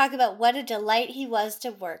we can talk about what a delight he was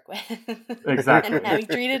to work with. Exactly. And how he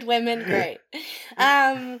treated women great.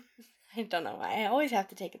 I don't know why. I always have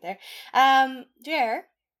to take it there. Jer?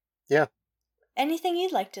 Yeah. Anything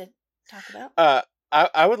you'd like to talk about?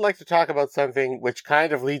 I would like to talk about something which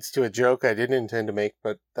kind of leads to a joke I didn't intend to make,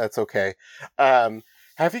 but that's okay.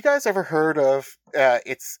 Have you guys ever heard of,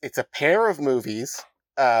 it's a pair of movies,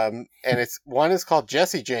 and one is called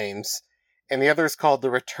Jesse James, and the other is called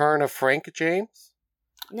The Return of Frank James?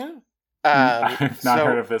 No. I've not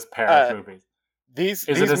heard of this pair of movies.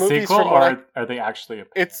 Is it a sequel, or are they actually a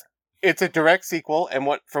pair? It's a direct sequel, and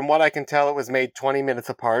from what I can tell, it was made 20 minutes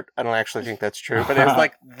apart. I don't actually think that's true, but it was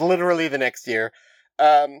like literally the next year.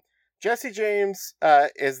 Jesse James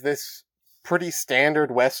is this pretty standard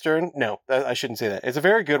Western. No, I shouldn't say that. It's a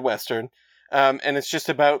very good Western, and it's just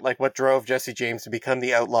about like what drove Jesse James to become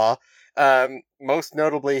the outlaw. Most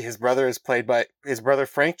notably, his brother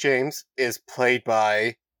Frank James is played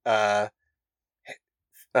by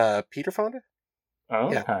Peter Fonda.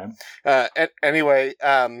 Oh, okay. Anyway,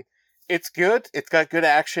 it's good. It's got good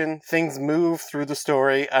action. Things move through the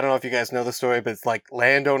story. I don't know if you guys know the story, but it's like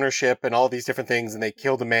land ownership and all these different things, and they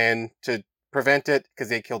killed a man to prevent it because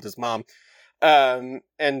they killed his mom. And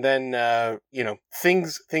then,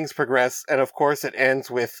 things progress, and of course it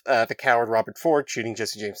ends with the coward Robert Ford shooting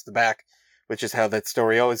Jesse James in the back, which is how that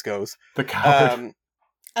story always goes. The coward.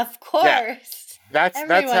 Of course. Yeah.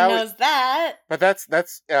 Everyone knows that. But that's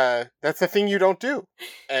the thing you don't do.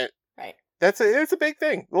 Right. it's a big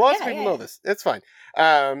thing. Lots of people know this. It's fine.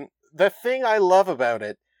 The thing I love about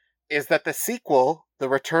it is that the sequel, The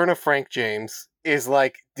Return of Frank James, is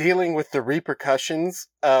like dealing with the repercussions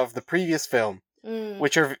of the previous film,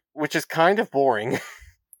 which is kind of boring.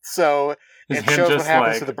 So it shows what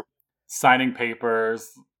happens to the signing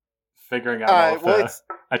papers, figuring out the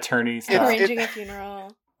attorney stuff, arranging a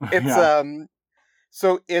funeral. It's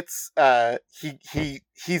so it's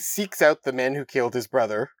he seeks out the men who killed his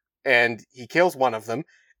brother, and he kills one of them,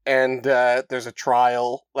 and there's a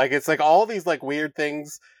trial. Like, it's like all these like weird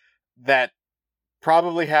things that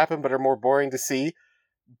probably happen but are more boring to see.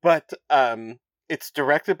 But it's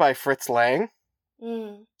directed by Fritz Lang.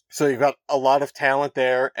 So you've got a lot of talent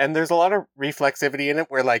there, and there's a lot of reflexivity in it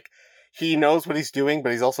where like he knows what he's doing,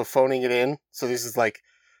 but he's also phoning it in. So this is like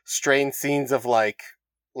strange scenes of like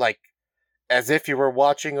as if you were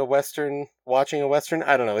watching a Western. I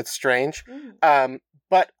don't know. It's strange.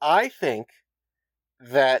 But I think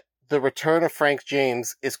that The Return of Frank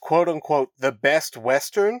James is quote unquote the best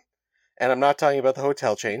Western. And I'm not talking about the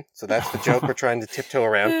hotel chain. So that's the joke we're trying to tiptoe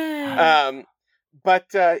around. But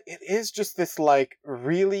it is just this like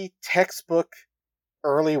really textbook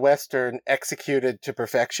early Western executed to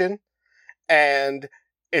perfection. And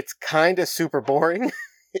it's kind of super boring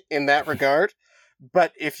in that regard.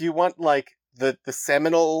 But if you want like the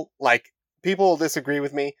seminal, like, people will disagree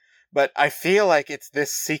with me, but I feel like it's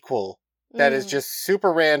this sequel that is just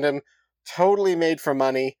super random, totally made for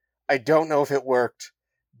money. I don't know if it worked,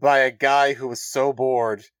 by a guy who was so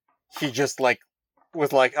bored, he just like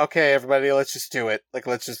was like, okay, everybody, let's just do it. Like,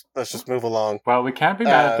 let's just move along. Well, we can't be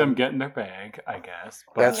mad at them getting their bag, I guess.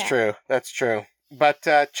 But... That's true. But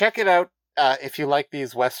check it out if you like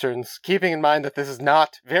these Westerns, keeping in mind that this is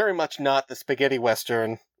very much not the spaghetti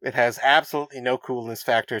Western. It has absolutely no coolness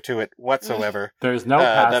factor to it whatsoever. There's no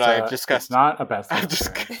pasta. That I've discussed. It's not a best.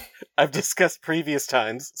 I've discussed previous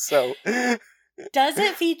times. So, does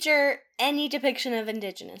it feature any depiction of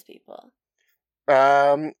Indigenous people?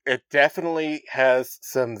 It definitely has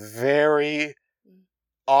some very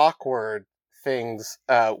awkward things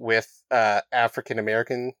with African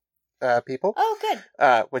American people. Oh,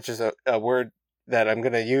 good. Which is a word that I'm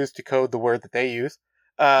going to use to code the word that they use.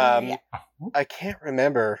 I can't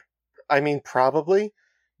remember. I mean, probably,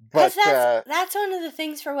 but that's one of the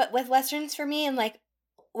things with Westerns for me, and like,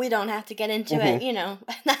 we don't have to get into it, you know.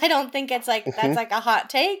 I don't think it's like that's like a hot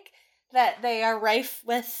take that they are rife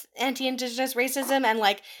with anti-Indigenous racism, and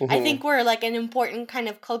like I think we're like an important kind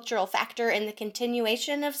of cultural factor in the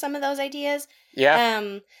continuation of some of those ideas.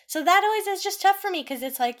 Yeah. So that always is just tough for me, because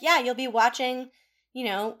it's like, yeah, you'll be watching, you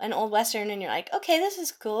know, an old Western, and you're like, okay, this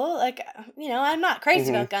is cool. Like, you know, I'm not crazy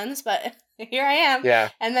about guns, but here I am. Yeah.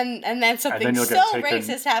 And then something so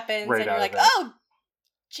racist happens, and you're like, oh,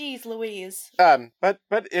 geez, Louise. But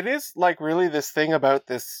it is like really this thing about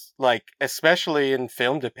this, like, especially in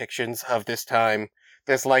film depictions of this time,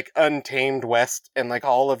 this like untamed West and like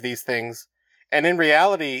all of these things. And in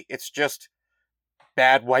reality, it's just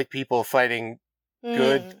bad white people fighting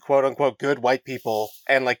good, quote unquote, good white people,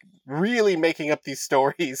 and like really making up these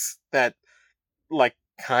stories that like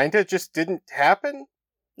kind of just didn't happen.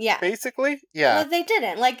 Yeah. Basically. Yeah. Well, they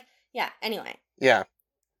didn't. Like, yeah, anyway. Yeah.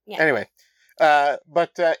 Anyway.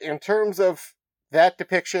 But in terms of that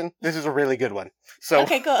depiction, this is a really good one. So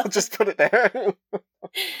okay, cool. I'll just put it there.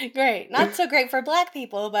 Great. Not so great for black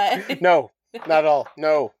people, but... No, not at all.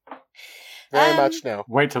 No. Very much no.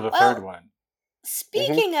 Wait till the third one.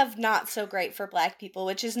 Speaking of not so great for black people,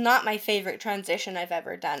 which is not my favorite transition I've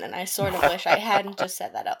ever done, and I sort of wish I hadn't just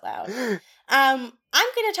said that out loud. I'm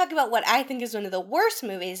going to talk about what I think is one of the worst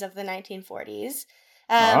movies of the 1940s.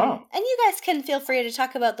 And you guys can feel free to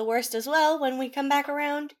talk about the worst as well when we come back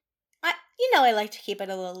around. I like to keep it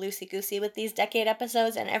a little loosey-goosey with these decade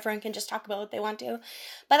episodes, and everyone can just talk about what they want to.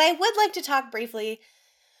 But I would like to talk briefly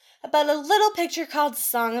about a little picture called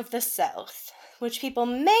Song of the South, which people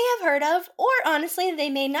may have heard of, or honestly, they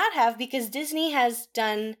may not have, because Disney has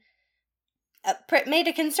made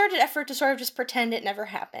a concerted effort to sort of just pretend it never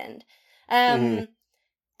happened.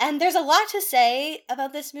 And there's a lot to say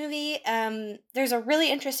about this movie. There's a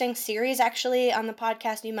really interesting series, actually, on the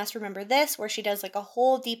podcast, You Must Remember This, where she does like a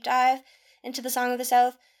whole deep dive into the Song of the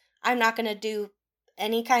South. I'm not going to do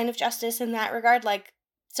any kind of justice in that regard. Like,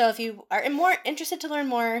 so if you are more interested to learn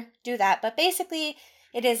more, do that. But basically,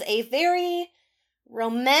 it is a very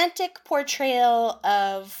romantic portrayal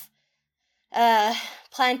of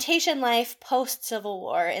plantation life post-Civil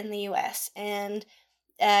War in the U.S., and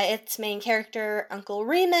its main character, Uncle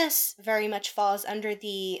Remus, very much falls under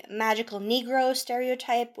the magical Negro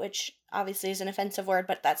stereotype, which obviously is an offensive word,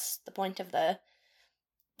 but that's the point of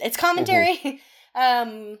its commentary.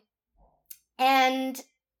 And,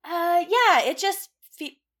 yeah, it just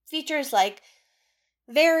features, like,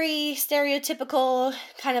 very stereotypical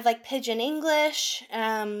kind of, like, pidgin English,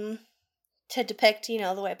 to depict, you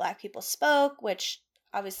know, the way Black people spoke, which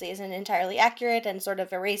obviously isn't entirely accurate and sort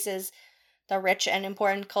of erases the rich and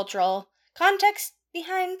important cultural context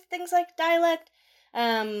behind things like dialect.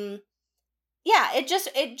 Yeah,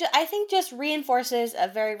 I think just reinforces a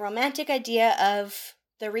very romantic idea of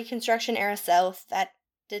the Reconstruction era South that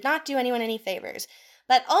did not do anyone any favors.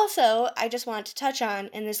 But also, I just want to touch on,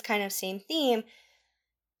 in this kind of same theme,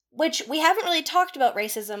 which we haven't really talked about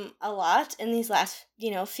racism a lot in these last,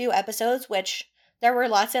 you know, few episodes, which there were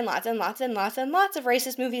lots and lots and lots and lots and lots of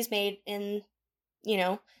racist movies made in, you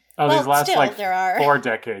know, these last, still, like, there are 4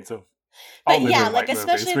 decades of but yeah, like,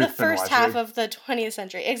 especially the first half watching. of the 20th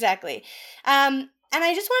century. Exactly. And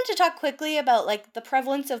I just wanted to talk quickly about, like, the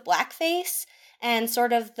prevalence of blackface and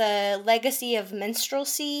sort of the legacy of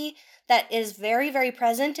minstrelsy that is very, very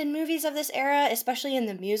present in movies of this era, especially in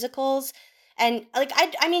the musicals. And, like,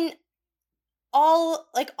 I mean, all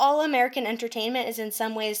American entertainment is in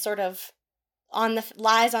some ways sort of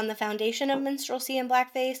lies on the foundation of minstrelsy and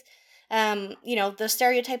blackface. You know, the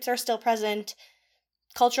stereotypes are still present.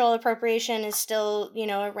 Cultural appropriation is still, you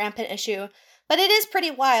know, a rampant issue. But it is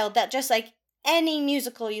pretty wild that just, like, any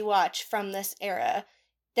musical you watch from this era,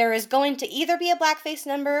 there is going to either be a blackface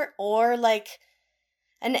number or, like,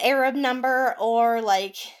 an Arab number or,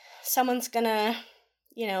 like, someone's gonna,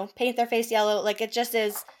 you know, paint their face yellow. Like, it just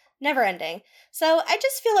is never ending. So I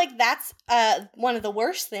just feel like that's one of the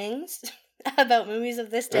worst things about movies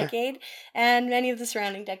of this decade and many of the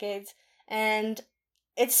surrounding decades. And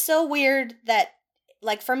it's so weird that,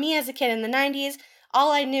 like, for me as a kid in the 90s,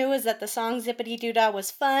 all I knew was that the song Zippity Doo Dah was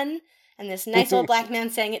fun, and this nice old black man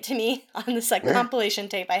sang it to me on this, like, compilation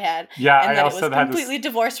tape I had. Yeah, and I that also it was completely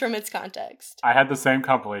divorced from its context. I had the same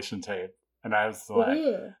compilation tape, and I was like,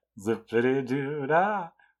 Zippity Doo Dah.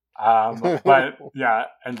 But, yeah,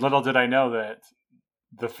 and little did I know that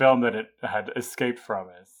the film that it had escaped from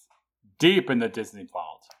is deep in the Disney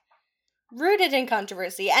vault. Rooted in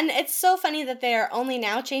controversy. And it's so funny that they are only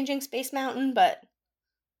now changing Space Mountain, but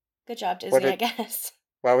good job, Disney, I guess.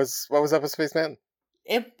 What was up with Space Mountain?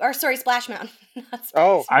 Splash Mountain. Not Space.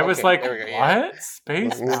 Oh, I was like, go, what? Yeah.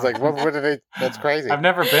 Space Mountain? It's like, what are they? That's crazy. I've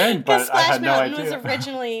never been, but Splash I had no Mountain idea. was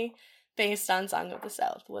originally based on Song of the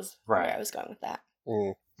South, was right. where I was going with that.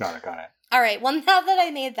 Got it. All right, well, now that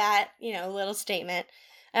I made that, you know, little statement,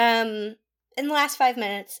 in the last 5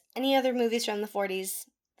 minutes, any other movies from the 40s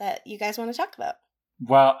that you guys want to talk about?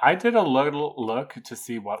 Well, I did a little look to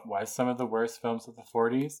see what was some of the worst films of the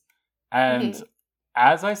 40s. And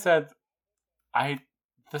as I said, I'm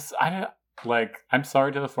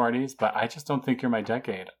sorry to the 40s, but I just don't think you're my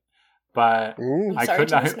decade. But I'm sorry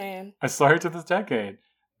to this man. I'm sorry to this decade.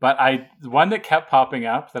 But one that kept popping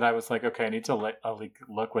up that I was like, okay, I need to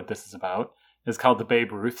look what this is about, is called The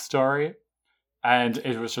Babe Ruth Story. And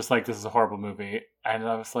it was just like, this is a horrible movie. And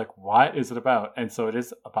I was like, what is it about? And so it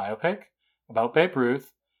is a biopic about Babe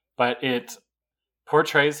Ruth, but it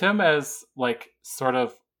portrays him as, like, sort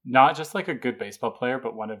of not just like a good baseball player,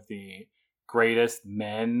 but one of the greatest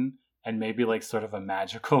men and maybe like sort of a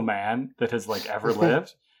magical man that has, like, ever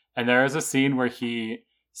lived. And there is a scene where he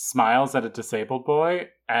smiles at a disabled boy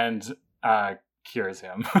and cures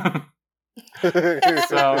him.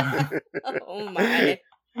 So, oh my.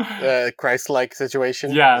 Christ-like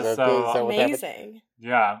situation. Yeah, is that amazing.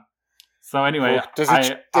 Yeah. So anyway, does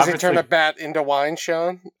he turn a bat into wine,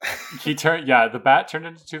 Sean? The bat turned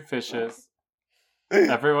into 2 fishes. He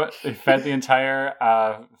fed the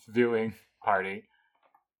entire viewing party.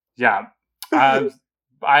 Yeah. I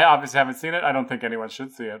obviously haven't seen it. I don't think anyone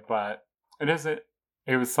should see it, but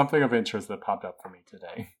it was something of interest that popped up for me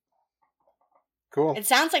today. Cool. It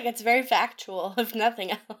sounds like it's very factual, if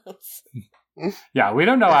nothing else. Yeah, we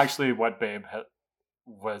don't know actually what Babe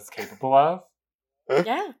was capable of.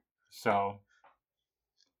 Yeah. So,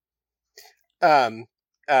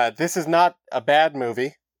 this is not a bad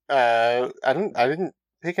movie. I didn't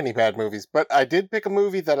pick any bad movies, but I did pick a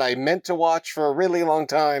movie that I meant to watch for a really long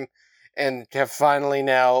time and have finally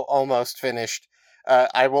now almost finished.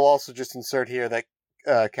 I will also just insert here that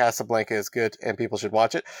Casablanca is good and people should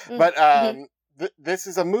watch it. But this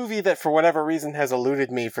is a movie that for whatever reason has eluded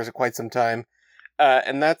me for quite some time.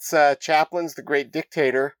 And that's Chaplin's The Great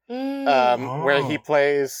Dictator, where he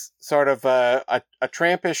plays sort of a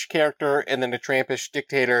trampish character and then a trampish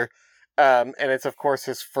dictator. And it's, of course,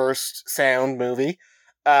 his first sound movie.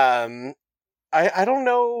 I don't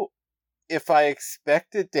know if I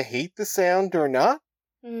expected to hate the sound or not.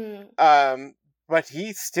 But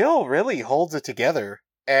he still really holds it together.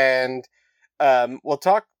 And we'll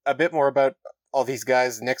talk a bit more about all these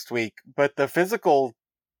guys next week, but the physical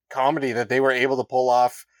comedy that they were able to pull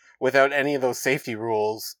off without any of those safety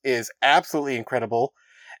rules is absolutely incredible.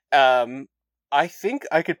 I think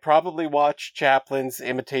I could probably watch Chaplin's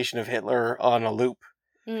imitation of Hitler on a loop,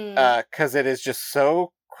 because it is just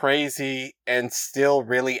so crazy and still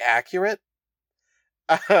really accurate.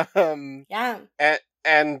 Yeah.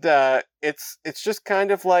 And it's just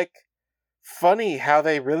kind of like funny how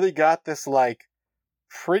they really got this like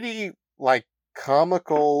pretty like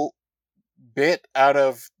comical bit out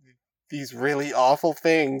of these really awful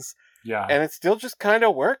things. Yeah. And it still just kind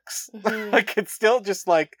of works. Like, it's still just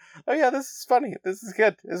like, oh yeah, this is funny. This is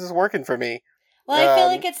good. This is working for me. Well, I feel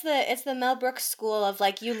like it's the Mel Brooks school of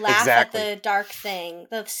like you laugh Exactly. at the dark thing,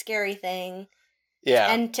 the scary thing,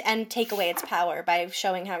 Yeah. and take away its power by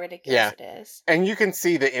showing how ridiculous it is. And you can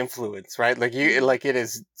see the influence, right? Like like it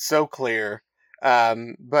is so clear.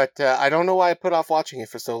 But I don't know why I put off watching it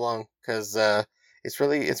for so long, because it's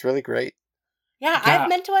really great. Yeah, I've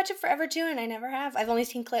meant to watch it forever too, and I never have. I've only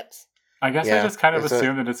seen clips. I guess I just kind of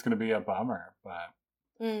assumed that it's going to be a bummer, but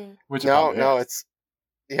which no, it's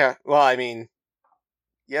Well, I mean,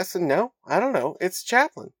 yes and no. I don't know. It's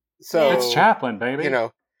Chaplin, so it's Chaplin, baby. You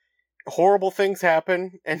know, horrible things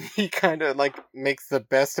happen, and he kind of like makes the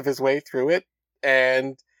best of his way through it.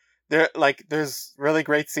 And there's really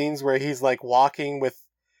great scenes where he's like walking with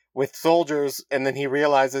soldiers, and then he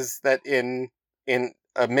realizes that in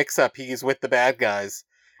a mix-up he's with the bad guys.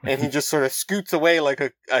 And he just sort of scoots away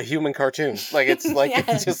like a human cartoon. Like, it's like,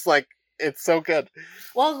 it's just like, it's so good.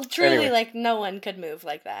 Well, truly, like, no one could move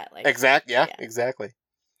like that. Like, exactly.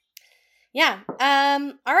 Yeah.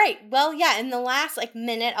 All right. Well, yeah, in the last, like,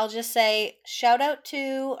 minute, I'll just say, shout out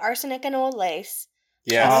to Arsenic and Old Lace.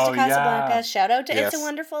 Yes. Shout out to Casablanca. Yeah. Shout out to Yes. It's a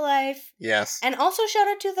Wonderful Life. Yes. And also shout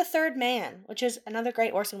out to The Third Man, which is another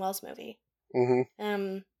great Orson Welles movie.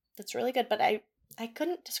 Mm-hmm. That's really good, but I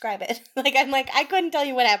couldn't describe it. I couldn't tell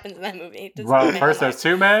you what happens in that movie. Well, first there's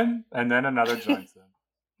two men, and then another joins them.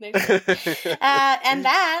 And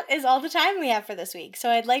that is all the time we have for this week. So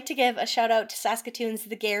I'd like to give a shout out to Saskatoon's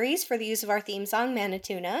The Garys for the use of our theme song,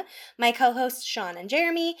 Manituna, my co-hosts Sean and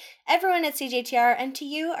Jeremy, everyone at CJTR, and to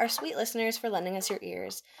you, our sweet listeners, for lending us your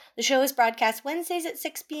ears. The show is broadcast Wednesdays at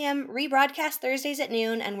 6 p.m., rebroadcast Thursdays at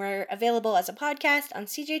noon, and we're available as a podcast on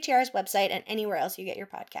CJTR's website and anywhere else you get your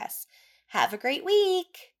podcasts. Have a great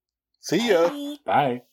week. See ya. Bye. Bye.